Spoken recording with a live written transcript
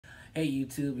Hey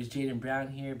YouTube, it's Jaden Brown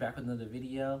here, back with another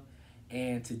video.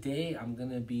 And today I'm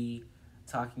gonna be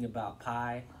talking about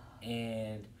pi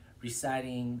and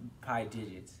reciting pi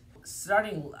digits.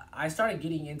 I started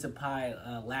getting into pi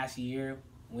last year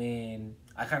when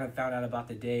I kind of found out about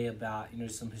the day, about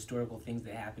some historical things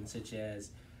that happened, such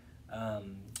as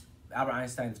um, Albert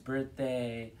Einstein's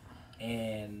birthday,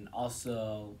 and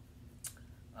also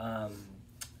um,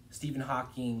 Stephen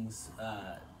Hawking's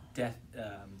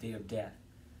date of death.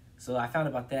 So I found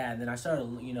about that, and then I started,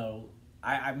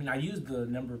 I used the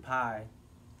number pi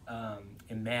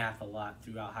in math a lot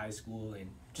throughout high school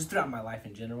and just throughout my life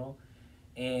in general.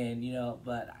 And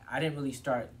but I didn't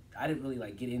really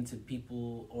like get into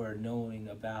people or knowing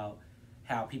about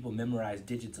how people memorize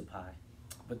digits of pi.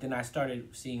 But then I started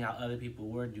seeing how other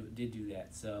people did do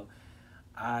that. So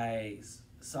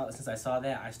since I saw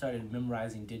that, I started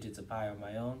memorizing digits of pi on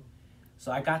my own.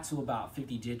 So I got to about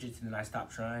 50 digits and then I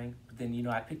stopped trying. But then,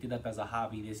 I picked it up as a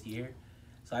hobby this year.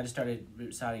 So I just started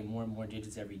reciting more and more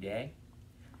digits every day.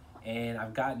 And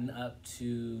I've gotten up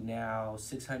to now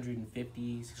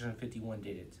 651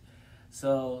 digits.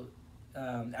 So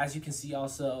as you can see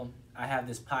also, I have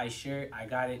this pi shirt. I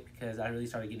got it because I really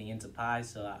started getting into pi,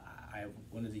 so I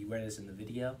wanted to wear this in the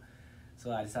video.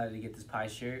 So I decided to get this pi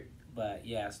shirt. But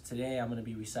yeah, so today I'm going to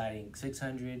be reciting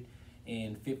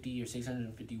 650 or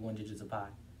 651 digits of pi.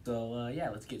 So yeah,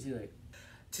 let's get to it.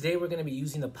 Today we're going to be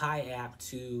using the Pi app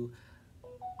to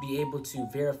be able to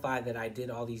verify that I did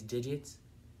all these digits,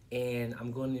 and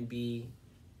I'm going to be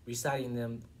reciting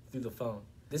them through the phone.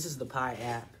 This is the Pi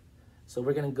app. So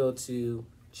we're going to go to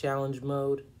challenge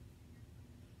mode,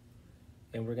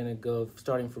 and we're going to go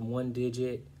starting from one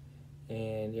digit,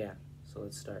 and yeah, so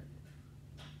let's start.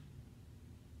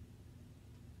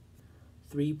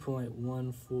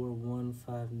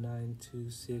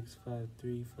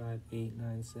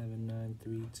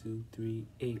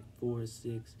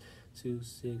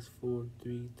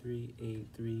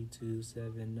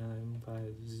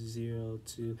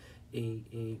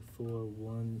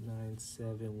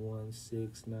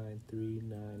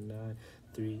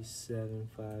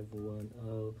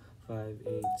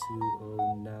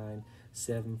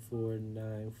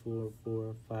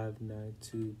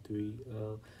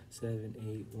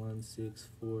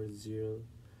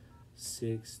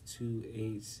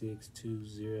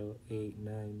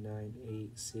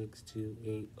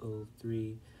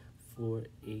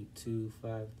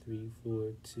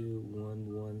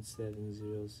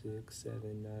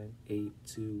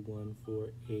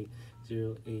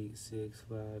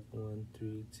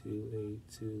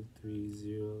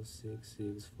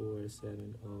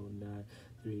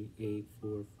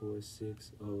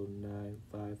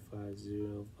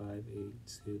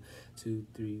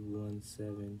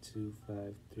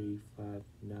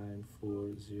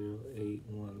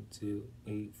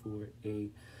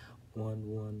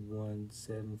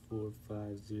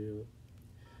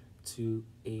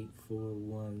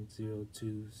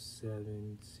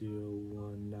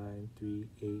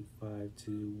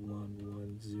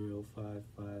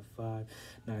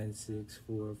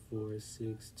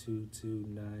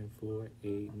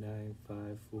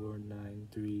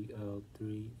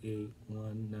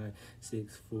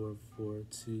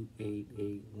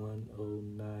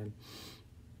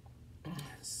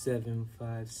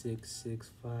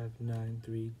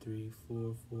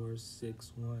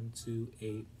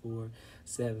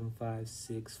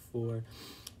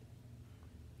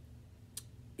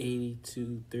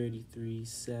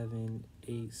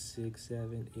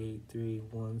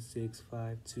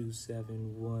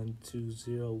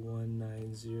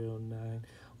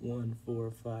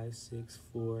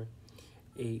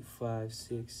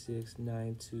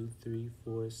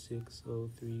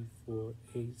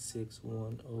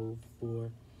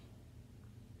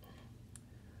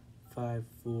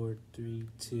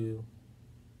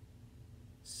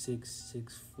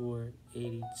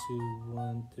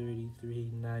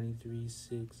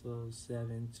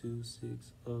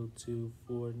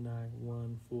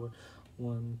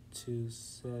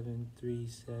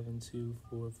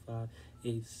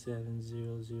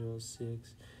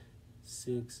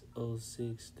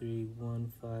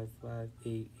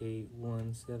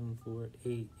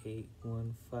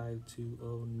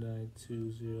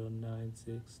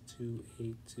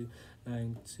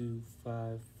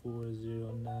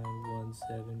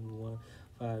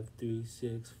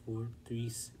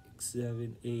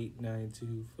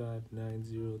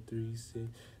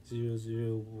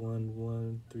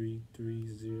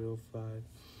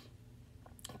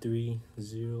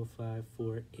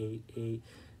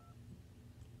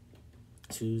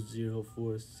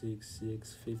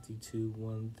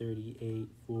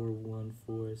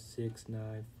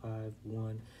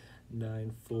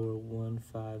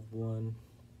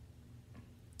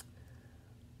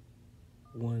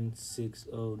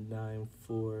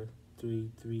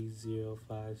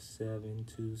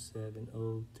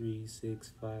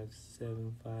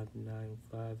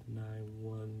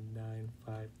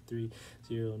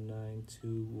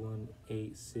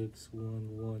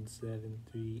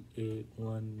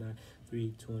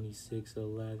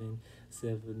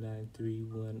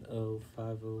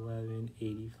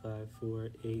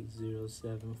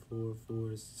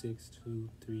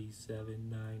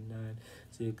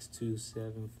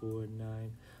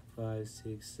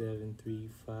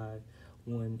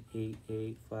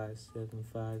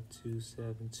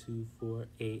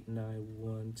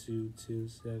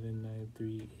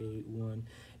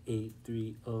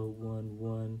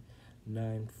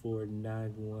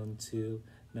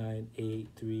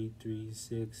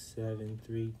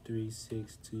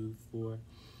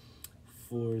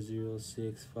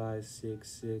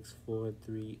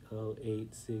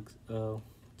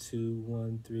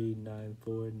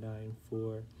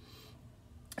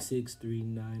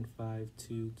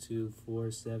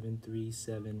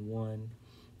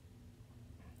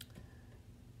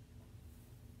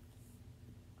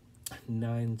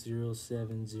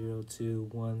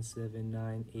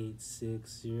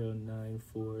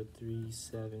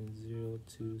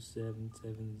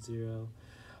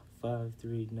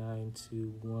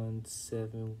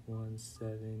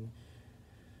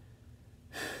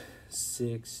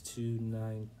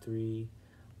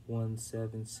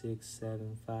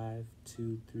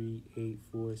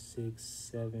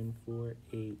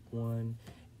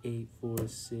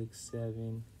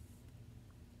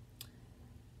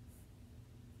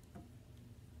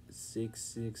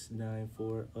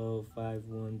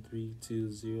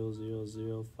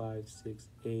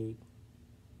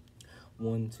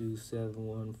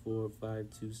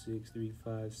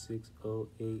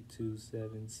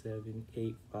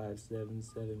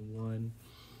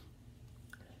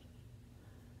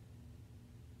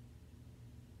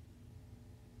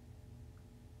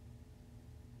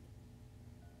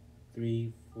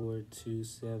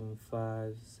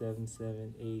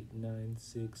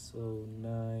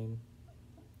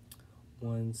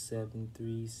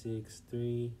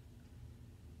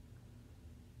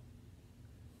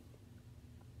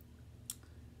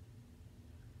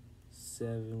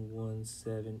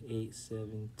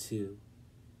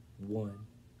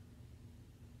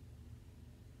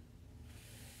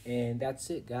 And that's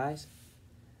it, guys.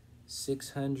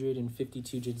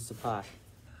 652 digits of pi.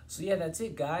 So yeah, that's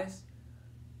it, guys.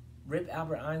 Rip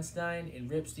Albert Einstein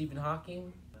and rip Stephen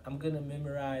Hawking. I'm gonna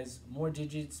memorize more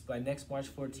digits by next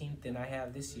March 14th than I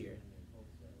have this year.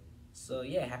 So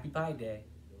yeah, happy Pi Day.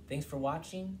 Thanks for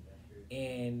watching,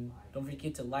 and don't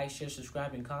forget to like, share,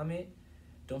 subscribe, and comment.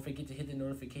 Don't forget to hit the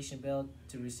notification bell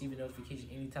to receive a notification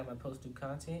anytime I post new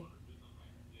content.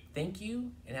 Thank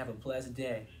you, and have a blessed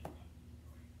day.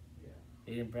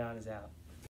 Aiden Brown is out.